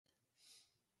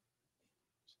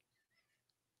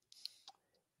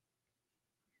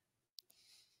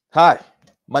Hi,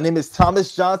 my name is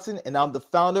Thomas Johnson, and I'm the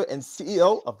founder and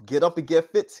CEO of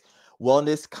GetUpNGetFit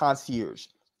Wellness Concierge.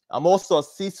 I'm also a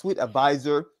C-suite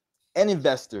advisor and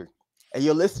investor, and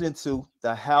you're listening to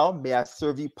the How May I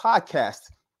Serve You podcast,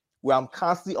 where I'm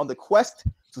constantly on the quest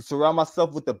to surround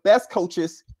myself with the best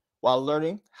coaches while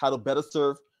learning how to better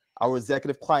serve our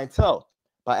executive clientele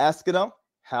by asking them,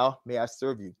 how may I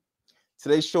serve you?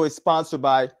 Today's show is sponsored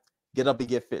by Get Up and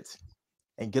Get Fit.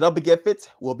 And Get Up and Get Fit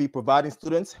will be providing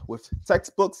students with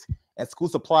textbooks and school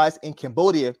supplies in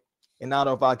Cambodia in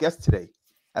honor of our guest today,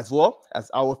 as well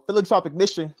as our philanthropic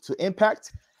mission to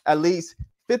impact at least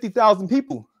 50,000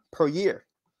 people per year.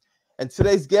 And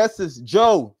today's guest is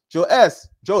Joe S.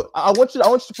 Joe, I want you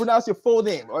to pronounce your full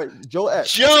name, all right? Joe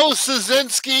S. Joe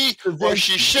Szynski or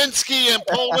Szynski in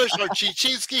Polish or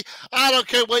Chichinsky. I don't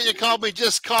care what you call me,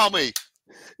 just call me.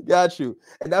 Got you.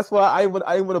 And that's why I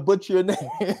didn't want to butcher your name.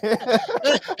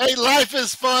 Hey, life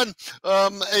is fun.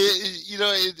 When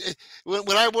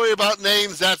I worry about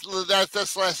names, that's the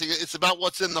last thing. It's about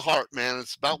what's in the heart, man.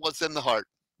 It's about what's in the heart.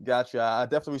 Gotcha. I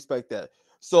definitely respect that.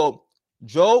 So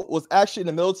Joe was actually in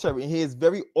the military, and he is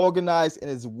very organized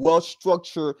and is well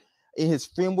structured in his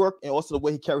framework and also the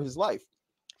way he carries his life.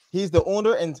 He's the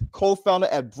owner and co-founder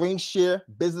at BrainShare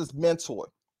Business Mentor.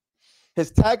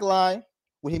 His tagline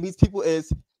when he meets people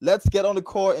is, let's get on the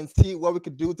call and see what we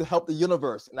could do to help the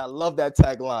universe. And I love that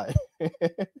tagline.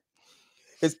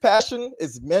 His passion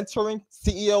is mentoring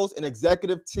CEOs and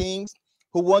executive teams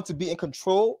who want to be in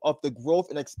control of the growth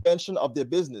and expansion of their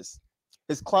business.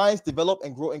 His clients develop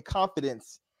and grow in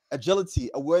confidence,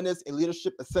 agility, awareness, and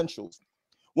leadership essentials.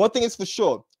 One thing is for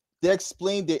sure, they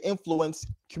explain their influence,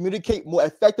 communicate more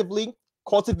effectively,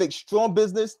 cultivate strong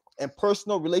business and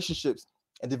personal relationships,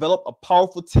 and develop a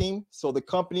powerful team so the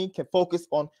company can focus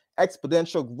on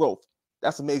exponential growth.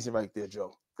 That's amazing right there,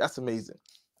 Joe. That's amazing.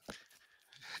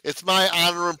 It's my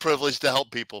honor and privilege to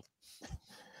help people.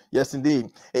 Yes,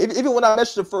 indeed. Even when I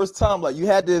met you the first time, like you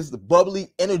had this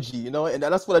bubbly energy, and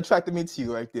that's what attracted me to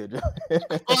you right there, Joe.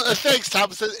 Well, thanks,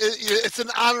 Thomas. It's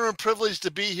an honor and privilege to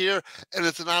be here, and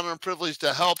it's an honor and privilege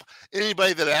to help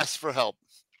anybody that asks for help.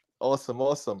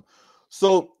 Awesome.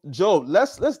 So, Joe,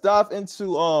 let's dive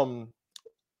into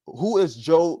who is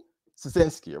Joe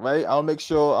Szynski, right? I'll make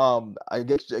sure I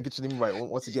get your name right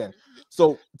once again.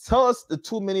 So tell us the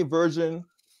 2-minute version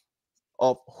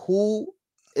of who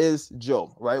is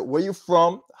Joe, right? Where you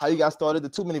from, how you got started, the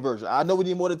 2-minute version. I know we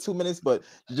need more than 2 minutes, but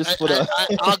just for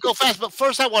I'll go fast. But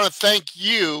first I want to thank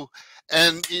you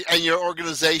and your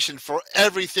organization for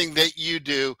everything that you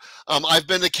do. I've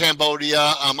been to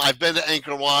Cambodia. I've been to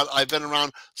Angkor Wat. I've been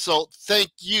around. So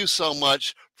thank you so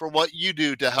much for what you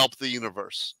do to help the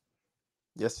universe.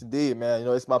 Yes, indeed, man.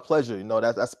 It's my pleasure.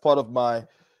 That's part of my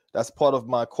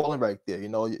calling right there.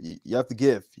 You have to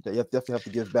give. You definitely have to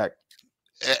give back.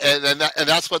 And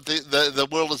that's what the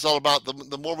world is all about.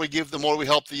 The more we give, the more we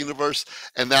help the universe,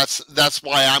 and that's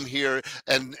why I'm here,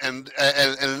 and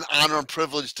an honor and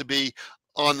privilege to be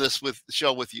on this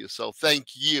show with you. So thank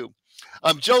you.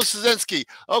 Joe Szynski.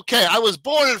 Okay, I was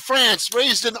born in France,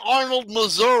 raised in Arnold,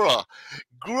 Missouri.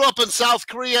 Grew up in South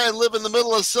Korea and live in the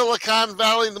middle of Silicon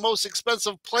Valley, the most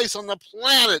expensive place on the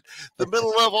planet, the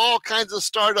middle of all kinds of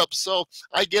startups. So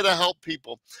I get to help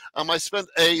people. I spent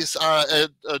a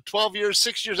 12 years,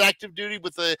 6 years active duty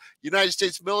with the United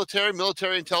States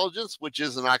military intelligence, which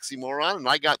is an oxymoron, and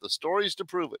I got the stories to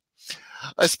prove it.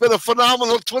 I spent a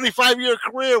phenomenal 25-year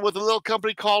career with a little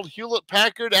company called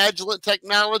Hewlett-Packard Agilent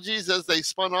Technologies as they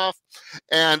spun off,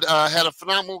 and had a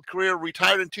phenomenal career,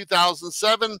 retired in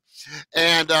 2007,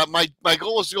 and my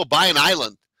goal was to go buy an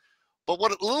island. But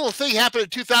what a little thing happened in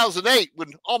 2008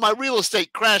 when all my real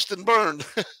estate crashed and burned.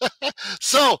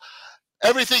 So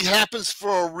everything happens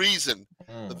for a reason.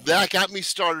 That got me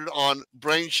started on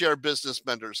BrainShare Business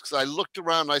Mentors, because I looked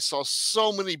around and I saw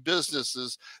so many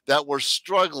businesses that were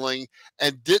struggling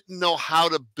and didn't know how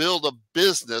to build a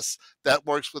business that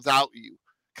works without you.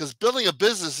 Because building a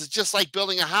business is just like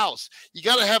building a house. You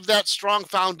got to have that strong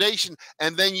foundation,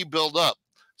 and then you build up.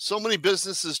 So many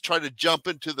businesses try to jump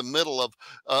into the middle of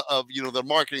their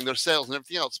marketing, their sales, and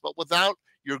everything else, but without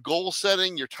your goal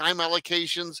setting, your time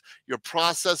allocations, your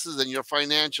processes, and your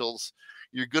financials,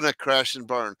 you're going to crash and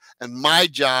burn. And my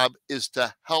job is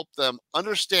to help them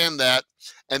understand that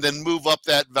and then move up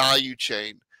that value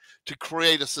chain to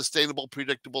create a sustainable,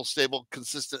 predictable, stable,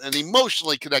 consistent, and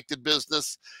emotionally connected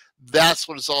business. That's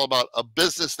what it's all about, a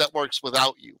business that works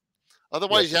without you.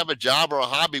 Otherwise, yes, you have a job or a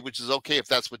hobby, which is okay if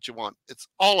that's what you want. It's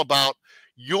all about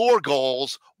your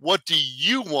goals. What do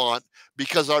you want?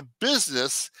 Because our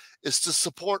business is to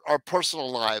support our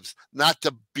personal lives, not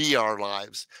to be our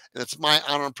lives. And it's my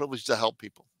honor and privilege to help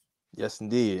people. Yes,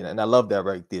 indeed, and I love that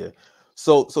right there.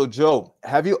 So Joe,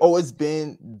 have you always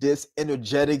been this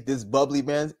energetic, this bubbly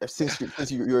man since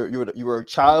you were a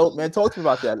child, man? Talk to me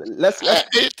about that. Let's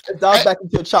It, let's dive back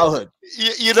into your childhood.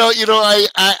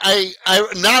 I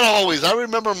not always. I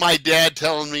remember my dad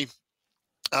telling me,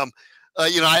 um,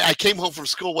 I came home from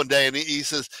school one day and he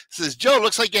says, Joe,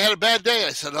 looks like you had a bad day.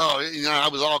 I said, oh, I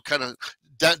was all kind of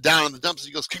down in the dumps.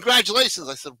 He goes, congratulations.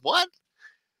 I said, what?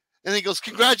 And he goes,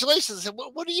 congratulations. I said,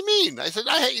 what do you mean? I said,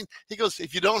 he goes,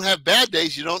 if you don't have bad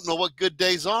days, you don't know what good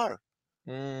days are.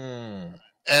 Mm.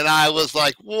 And I was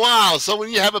like, wow. So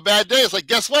when you have a bad day, it's like,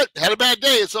 guess what? Had a bad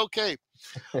day. It's okay.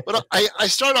 But I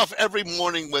start off every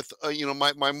morning with,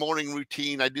 my morning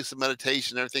routine. I do some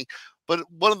meditation and everything. But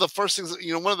one of the first things,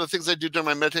 one of the things I do during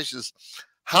my meditation is,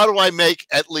 how do I make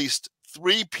at least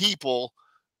 3 people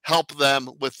help them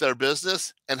with their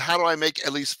business? And how do I make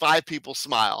at least 5 people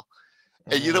smile?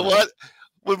 And you know what?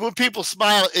 When people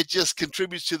smile, it just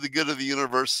contributes to the good of the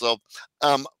universe. So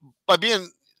by being,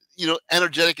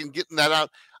 energetic and getting that out,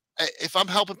 if I'm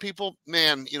helping people,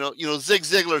 man, Zig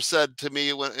Ziglar said to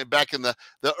me back in the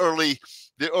early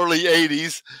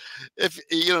 80s, if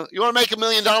you want to make $1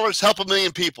 million, help 1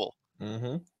 million people.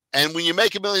 Mm-hmm. And when you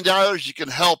make $1 million, you can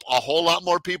help a whole lot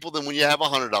more people than when you have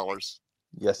 $100.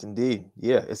 Yes, indeed.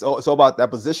 Yeah, it's all about that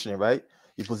positioning, right?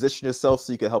 You position yourself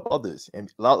so you can help others,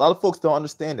 and a lot of folks don't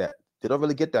understand that. They don't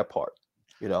really get that part,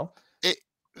 you know.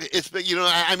 It's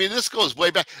I mean, this goes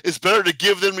way back. It's better to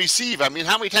give than receive. I mean,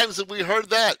 how many times have we heard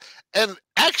that? And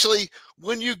actually,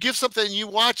 when you give something, you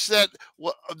watch that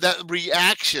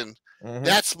reaction. Mm-hmm.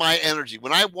 That's my energy.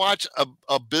 When I watch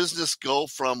a business go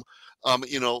from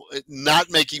not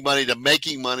making money to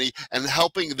making money and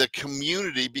helping the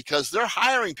community because they're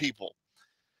hiring people,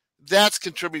 that's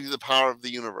contributing to the power of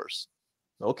the universe.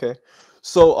 Okay.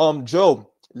 So,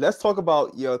 Joe, let's talk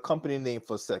about your company name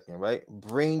for a second, right?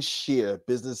 Brain Share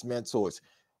Business Mentors.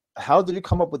 How did you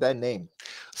come up with that name?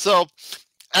 So,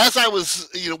 as I was,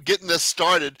 getting this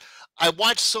started, I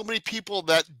watched so many people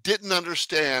that didn't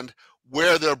understand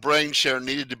where their brain share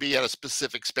needed to be at a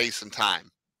specific space and time.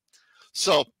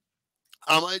 So,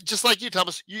 just like you,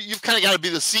 Thomas, you've kind of got to be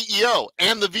the CEO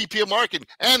and the VP of marketing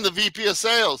and the VP of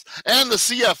sales and the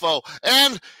CFO,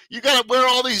 and you got to wear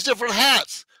all these different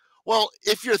hats. Well,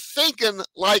 if you're thinking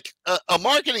like a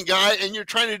marketing guy and you're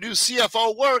trying to do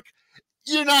CFO work,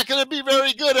 you're not going to be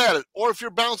very good at it, or if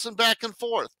you're bouncing back and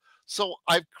forth. So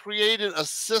I've created a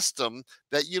system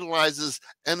that utilizes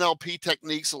NLP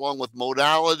techniques along with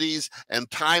modalities and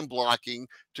time blocking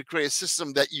to create a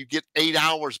system that you get 8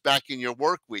 hours back in your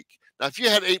work week. Now, if you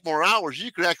had 8 more hours,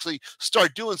 you could actually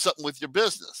start doing something with your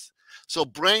business. So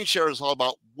brain share is all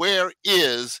about where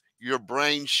is your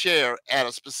brain share at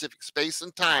a specific space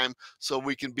and time so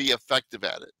we can be effective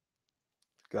at it.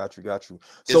 Got you.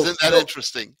 So, isn't that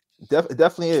interesting? It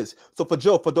definitely is. So for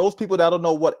Joe, for those people that don't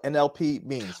know what NLP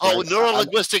means, right?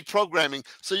 Neuro-linguistic programming.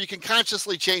 So you can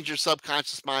consciously change your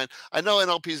subconscious mind. I know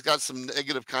NLP's got some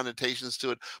negative connotations to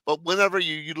it, but whenever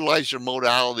you utilize your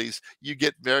modalities, you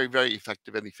get very, very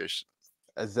effective and efficient.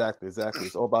 Exactly.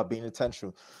 It's all about being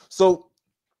intentional. So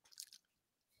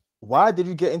why did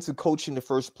you get into coaching in the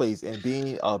first place and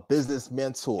being a business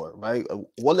mentor, right?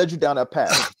 What led you down that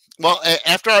path? Well,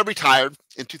 after I retired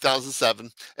in 2007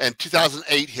 and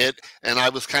 2008 hit, and I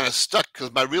was kind of stuck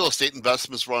because my real estate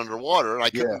investments were underwater and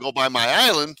I couldn't go buy my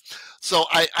island. So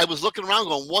I was looking around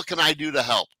going, what can I do to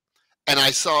help? And I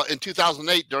saw in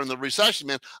 2008 during the recession,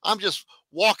 man, I'm just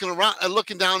walking around and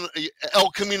looking down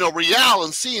El Camino Real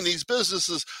and seeing these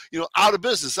businesses, out of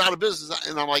business.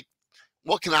 And I'm like,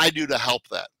 what can I do to help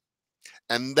that?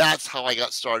 And that's how I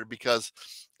got started, because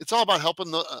it's all about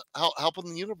helping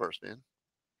the universe, man.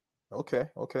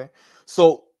 Okay.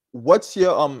 So what's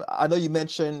your I know you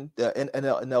mentioned the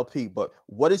NLP, but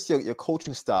what is your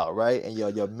coaching style, right? And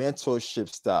your mentorship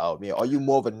style? I mean, are you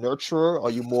more of a nurturer?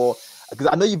 Are you more, because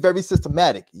I know you're very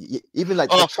systematic. Even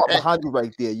like the chart behind you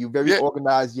right there, you're very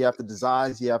organized. You have the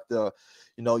designs, you have the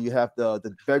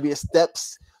various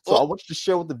steps. So I want you to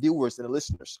share with the viewers and the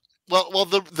listeners. Well,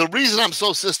 the reason I'm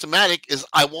so systematic is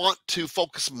I want to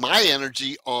focus my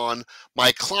energy on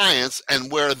my clients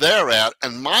and where they're at,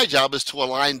 and my job is to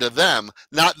align to them,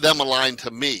 not them align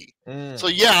to me. So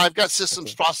yeah, I've got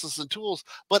systems, processes, and tools,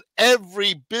 but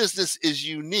every business is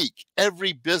unique.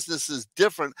 Every business is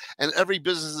different, and every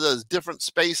business has different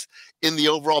space in the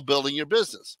overall building your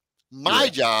business. My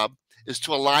job is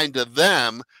to align to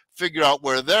them, figure out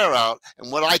where they're at,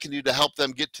 and what I can do to help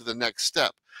them get to the next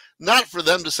step. Not for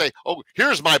them to say, oh,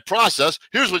 here's my process,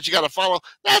 here's what you got to follow.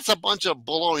 That's a bunch of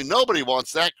baloney. Nobody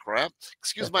wants that crap.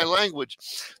 Excuse my language.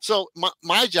 So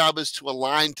my job is to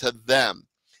align to them.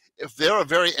 if they're a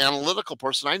very analytical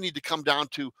person, I need to come down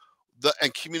to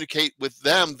and communicate with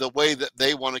them the way that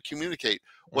they want to communicate,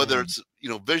 whether it's,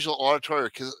 visual, auditory, or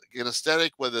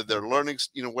kinesthetic, whether they're learning,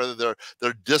 whether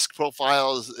their disc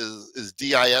profile is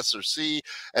DIS or C.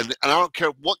 And I don't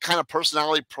care what kind of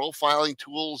personality profiling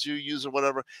tools you use or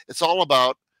whatever. It's all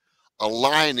about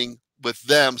aligning with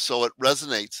them so it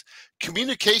resonates.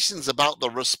 Communication's about the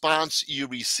response you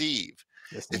receive.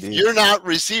 Yes, if indeed. you're not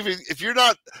receiving, if you're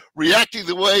not reacting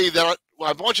the way that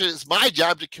I want you, it's my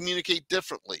job to communicate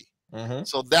differently.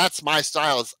 So that's my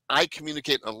style, is I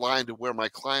communicate and align to where my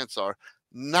clients are,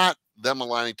 not them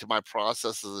aligning to my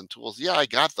processes and tools. Yeah, I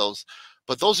got those,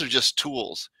 but those are just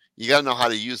tools. You got to know how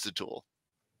to use the tool.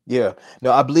 Yeah.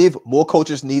 No, I believe more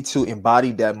coaches need to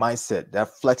embody that mindset, that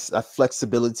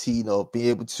flexibility, being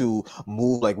able to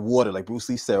move like water, like Bruce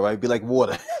Lee said, right? Be like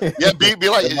water. Yeah, be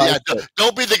like,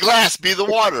 don't be the glass, be the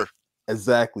water.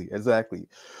 Exactly.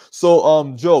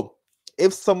 So, Joe,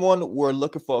 if someone were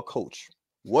looking for a coach,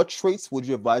 what traits would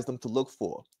you advise them to look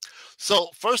for? So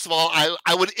first of all,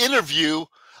 I would interview.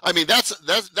 I mean, that's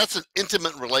an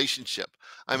intimate relationship.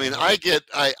 I mean,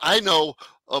 I know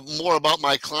more about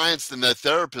my clients than their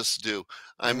therapists do.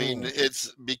 I mean,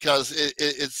 it's because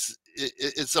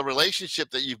it's a relationship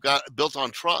that you've got built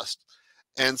on trust.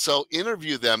 And so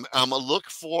interview them. Look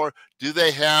for, do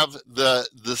they have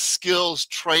the skills,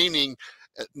 training,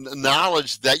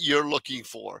 knowledge that you're looking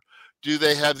for? Do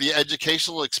they have the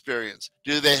educational experience?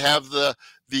 Do they have the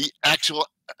actual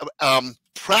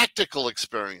practical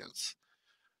experience?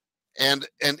 And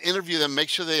interview them. Make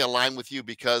sure they align with you,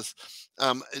 because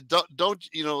don't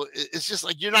it's just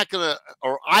like, you're not gonna,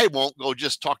 or I won't go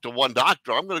just talk to one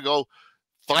doctor. I'm gonna go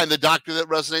find the doctor that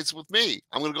resonates with me.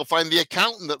 I'm gonna go find the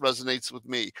accountant that resonates with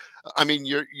me. I mean,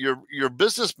 your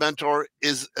business mentor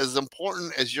is as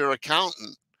important as your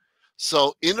accountant.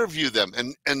 So interview them,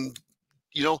 and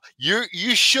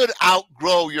you should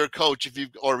outgrow your coach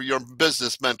or your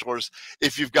business mentors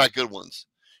if you've got good ones.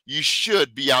 You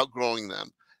should be outgrowing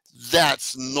them.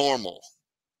 That's normal.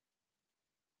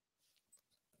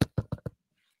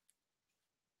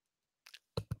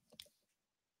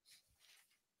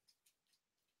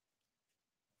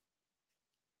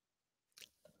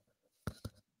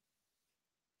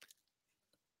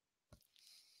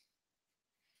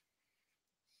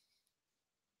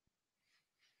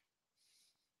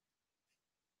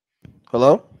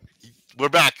 Hello? We're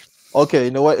back. Okay,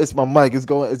 you know what? It's my mic.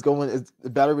 The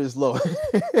battery is low.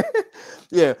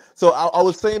 Yeah. So I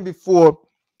was saying before,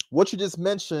 what you just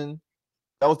mentioned,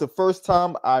 that was the first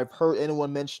time I've heard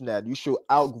anyone mention that you should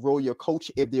outgrow your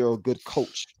coach if they're a good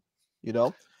coach.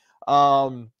 That's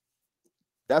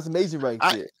amazing right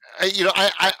there.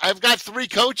 I've got 3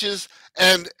 coaches,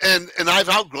 and I've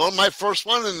outgrown my first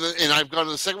one, and I've gone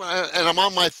to the second one, and I'm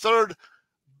on my 3rd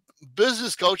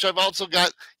business coach. I've also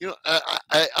got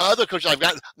other coach. I've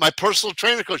got my personal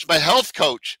trainer coach, my health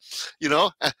coach.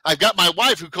 I've got my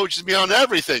wife who coaches me on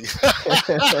everything.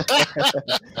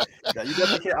 Yeah, you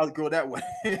definitely can't outgrow that one.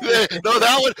 No,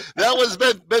 that one's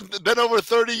been over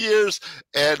 30 years,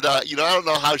 and I don't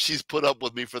know how she's put up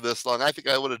with me for this long. I think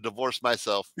I would have divorced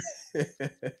myself.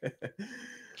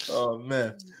 Oh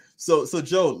man. So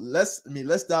Joe, let's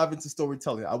dive into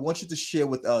storytelling. I want you to share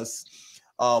with us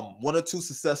 1 or 2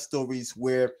 success stories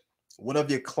where one of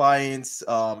your clients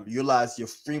utilized your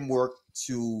framework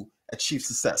to achieve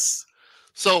success.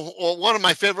 So one of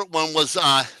my favorite one was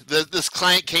this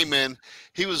client came in.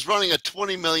 He was running a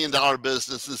 $20 million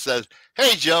business and said,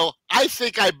 "Hey, Joe, I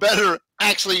think I better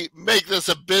actually make this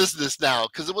a business now,"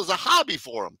 because it was a hobby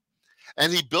for him,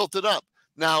 and he built it up.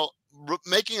 Now,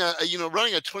 running a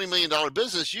 $20 million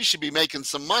business, you should be making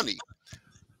some money.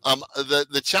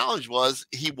 The challenge was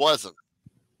he wasn't.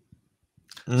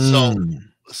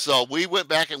 So we went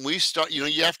back and we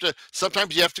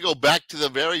sometimes you have to go back to the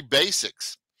very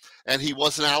basics, and he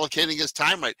wasn't allocating his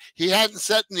time right. He hadn't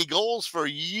set any goals for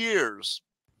years.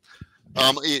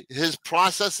 His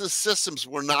processes, systems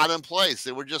were not in place.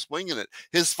 They were just winging it.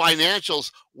 His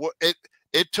financials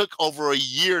it took over a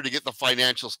year to get the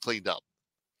financials cleaned up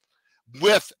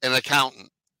with an accountant.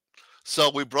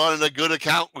 So we brought in a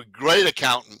great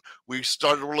accountant. We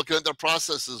started looking at their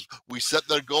processes. We set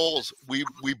their goals. We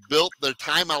built their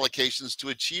time allocations to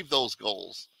achieve those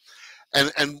goals.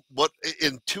 And what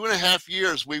in 2.5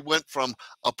 years, we went from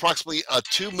approximately a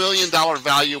 $2 million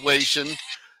valuation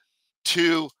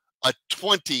to a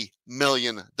 $20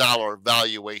 million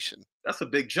valuation. That's a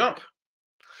big jump.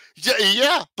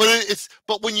 Yeah,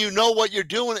 but when you know what you're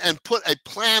doing and put a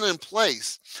plan in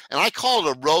place, and I call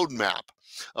it a roadmap.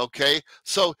 Okay,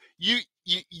 so you've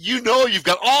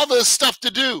got all this stuff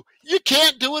to do. You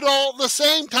can't do it all at the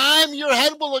same time. Your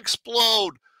head will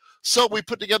explode. So we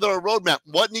put together a roadmap.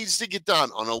 What needs to get done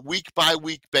on a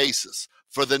week-by-week basis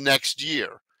for the next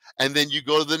year? And then you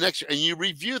go to the next year and you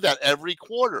review that every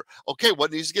quarter. Okay,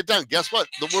 what needs to get done? Guess what?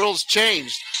 The world's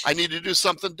changed. I need to do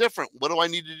something different. What do I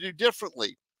need to do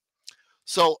differently?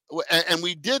 So, and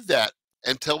we did that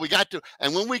until we got to,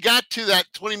 and when we got to that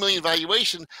 20 million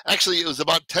valuation, actually it was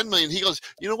about 10 million. He goes,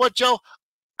 you know what, Joe?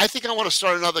 I think I want to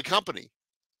start another company.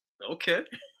 Okay.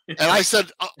 And I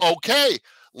said, okay,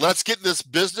 let's get this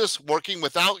business working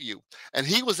without you. And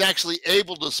he was actually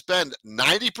able to spend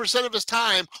 90% of his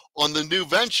time on the new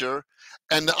venture,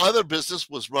 and the other business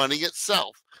was running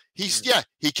itself. He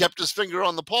kept his finger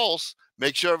on the pulse,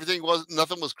 make sure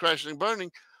nothing was crashing and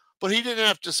burning, but he didn't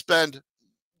have to spend,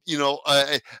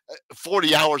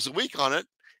 40 hours a week on it.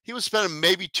 He was spending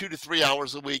maybe 2 to 3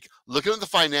 hours a week looking at the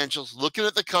financials, looking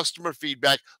at the customer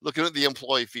feedback, looking at the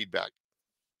employee feedback.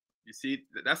 You see,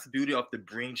 that's the beauty of the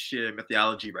brain share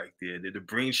methodology right there. The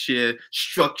brain share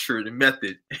structure, the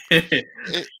method.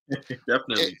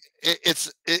 Definitely.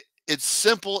 It's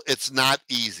simple. It's not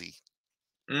easy.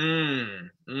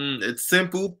 It's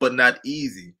simple, but not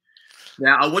easy.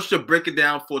 Now, I want you to break it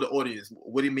down for the audience.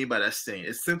 What do you mean by that saying?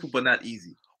 It's simple, but not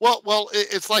easy. Well,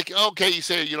 it's like, okay, you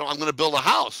say, I'm going to build a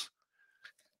house.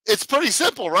 It's pretty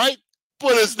simple, right?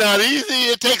 But it's not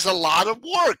easy. It takes a lot of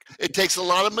work. It takes a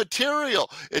lot of material.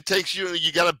 It takes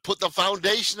you got to put the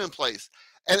foundation in place.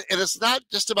 And it's not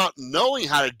just about knowing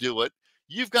how to do it.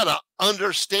 You've got to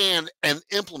understand and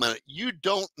implement it. You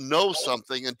don't know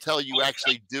something until you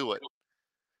actually do it.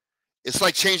 It's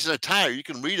like changing a tire. You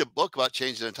can read a book about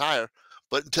changing a tire,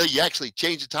 but until you actually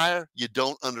change a tire, you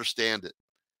don't understand it.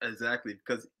 Exactly,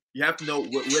 because you have to know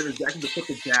where exactly to put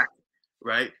the jack,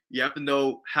 right? You have to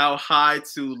know how high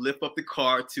to lift up the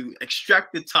car to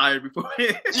extract the tire before.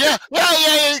 Yeah,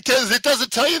 because it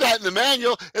doesn't tell you that in the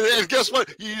manual. And guess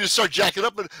what? You just start jacking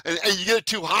up and you get it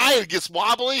too high and it gets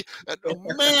wobbly. And,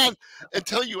 man,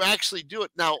 until you actually do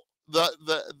it. Now,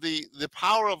 the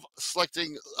power of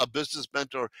selecting a business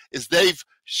mentor is they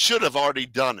should have already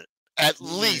done it at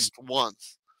least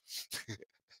once.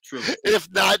 True. If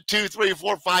not 2, 3,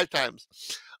 4, 5 times.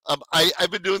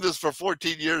 I've been doing this for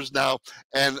 14 years now,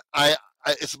 and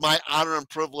it's my honor and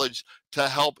privilege to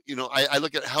help. I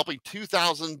look at helping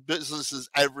 2,000 businesses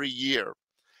every year,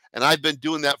 and I've been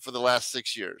doing that for the last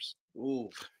 6 years. Ooh,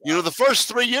 wow. The first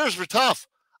 3 years were tough.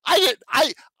 I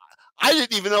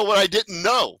didn't even know what I didn't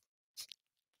know.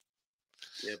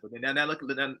 Yeah, but then now look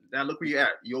where you're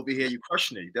at. You over here, you're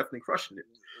crushing it. You're definitely crushing it.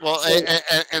 Well,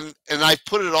 and I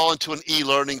put it all into an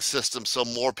e-learning system so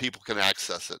more people can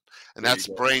access it, and that's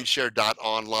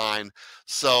brainshare.online.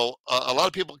 So a lot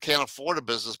of people can't afford a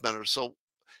business mentor. So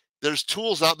there's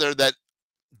tools out there that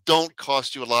don't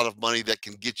cost you a lot of money that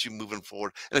can get you moving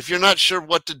forward. And if you're not sure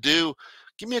what to do,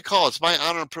 give me a call. It's my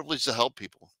honor and privilege to help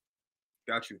people.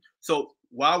 Got you. So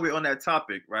while we're on that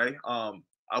topic, right?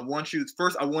 I want you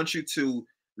to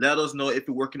let us know if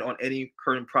you're working on any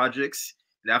current projects,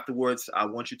 and afterwards, I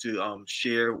want you to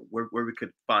share where we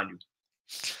could find you.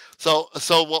 So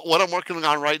what I'm working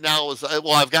on right now is,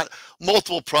 I've got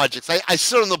multiple projects. I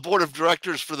sit on the board of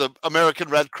directors for the American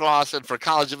Red Cross and for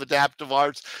College of Adaptive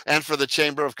Arts and for the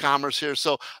Chamber of Commerce here.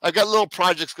 So I've got little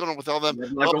projects going on with all them.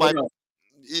 You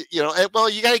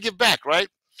got to give back, right?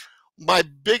 My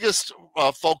biggest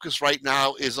focus right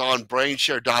now is on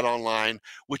brainshare.online,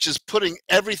 which is putting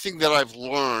everything that I've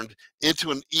learned into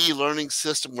an e-learning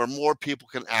system where more people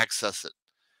can access it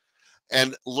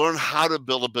and learn how to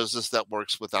build a business that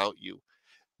works without you.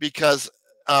 Because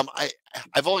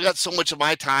I've only got so much of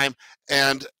my time,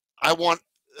 and I want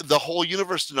the whole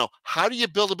universe to know, how do you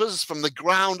build a business from the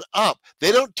ground up?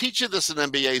 They don't teach you this in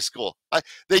MBA school.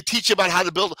 They teach you about how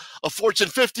to build a Fortune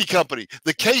 50 company.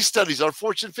 The case studies are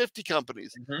Fortune 50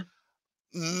 companies.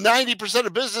 90%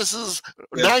 of businesses,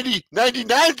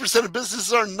 99% of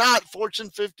businesses are not Fortune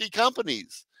 50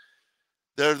 companies.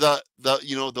 They're the $1,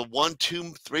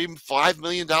 $2, $3, $5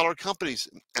 million companies,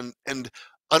 and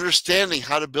understanding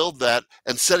how to build that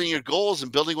and setting your goals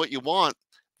and building what you want.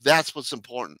 That's what's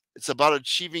important. It's about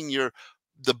achieving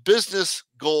the business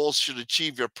goals should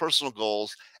achieve your personal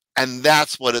goals, and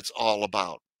that's what it's all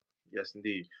about. Yes,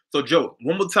 indeed. So, Joe,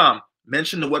 one more time,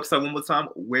 mention the website one more time,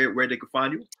 where they can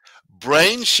find you.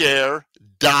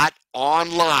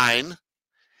 Brainshare.online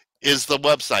is the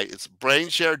website. It's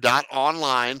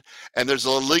brainshare.online, and there's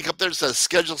a link up there that says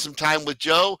schedule some time with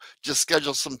Joe. Just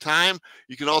schedule some time.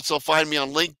 You can also find me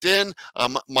on LinkedIn.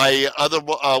 My other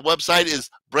website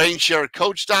is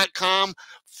brainsharecoach.com.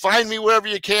 Find me wherever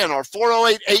you can, or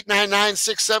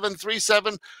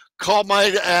 408-899-6737. Call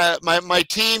my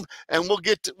team, and we'll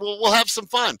have some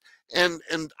fun. And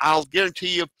I'll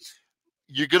guarantee you,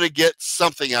 you're going to get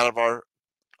something out of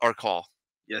our call.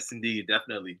 Yes, indeed,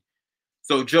 definitely.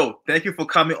 So, Joe, thank you for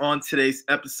coming on today's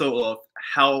episode of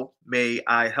How May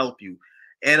I Help You?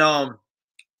 And I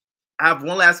have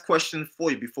one last question for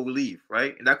you before we leave,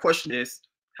 right? And that question is,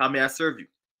 how may I serve you?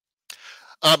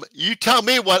 You tell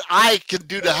me what I can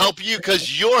do to help you,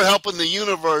 because you're helping the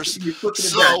universe.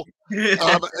 So,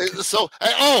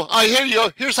 I hear you.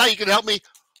 Here's how you can help me.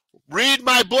 Read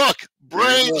my book,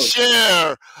 Brain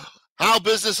Share. How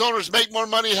business owners make more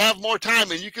money, have more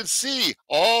time. And you can see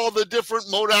all the different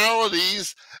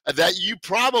modalities that you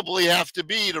probably have to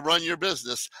be to run your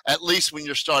business, at least when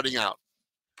you're starting out.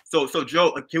 So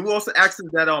Joe, can we also access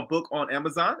that book on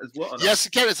Amazon as well? Yes,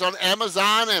 you can. It's on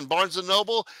Amazon and Barnes &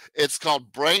 Noble. It's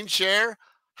called Brain Share,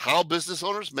 How Business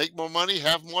Owners Make More Money,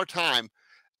 Have More Time.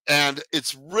 And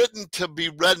it's written to be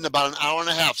read in about an hour and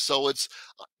a half. So it's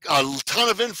a ton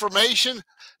of information,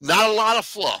 not a lot of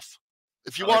fluff.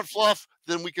 If you want fluff,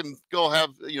 then we can go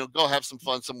have some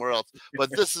fun somewhere else. But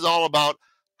this is all about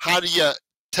how do you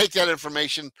take that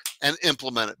information and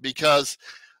implement it, because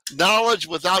knowledge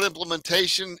without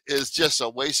implementation is just a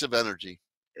waste of energy.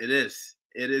 It is.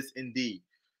 It is indeed.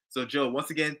 So, Joe, once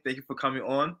again, thank you for coming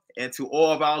on. And to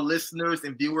all of our listeners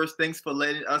and viewers, thanks for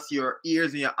lending us your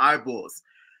ears and your eyeballs.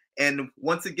 And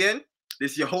once again,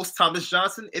 this is your host, Thomas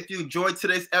Johnson. If you enjoyed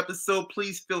today's episode,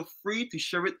 please feel free to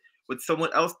share it with someone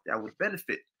else that would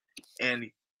benefit. And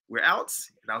we're out,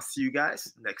 and I'll see you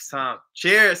guys next time.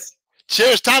 Cheers.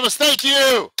 Cheers, Thomas. Thank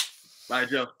you. Bye,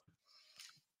 Joe.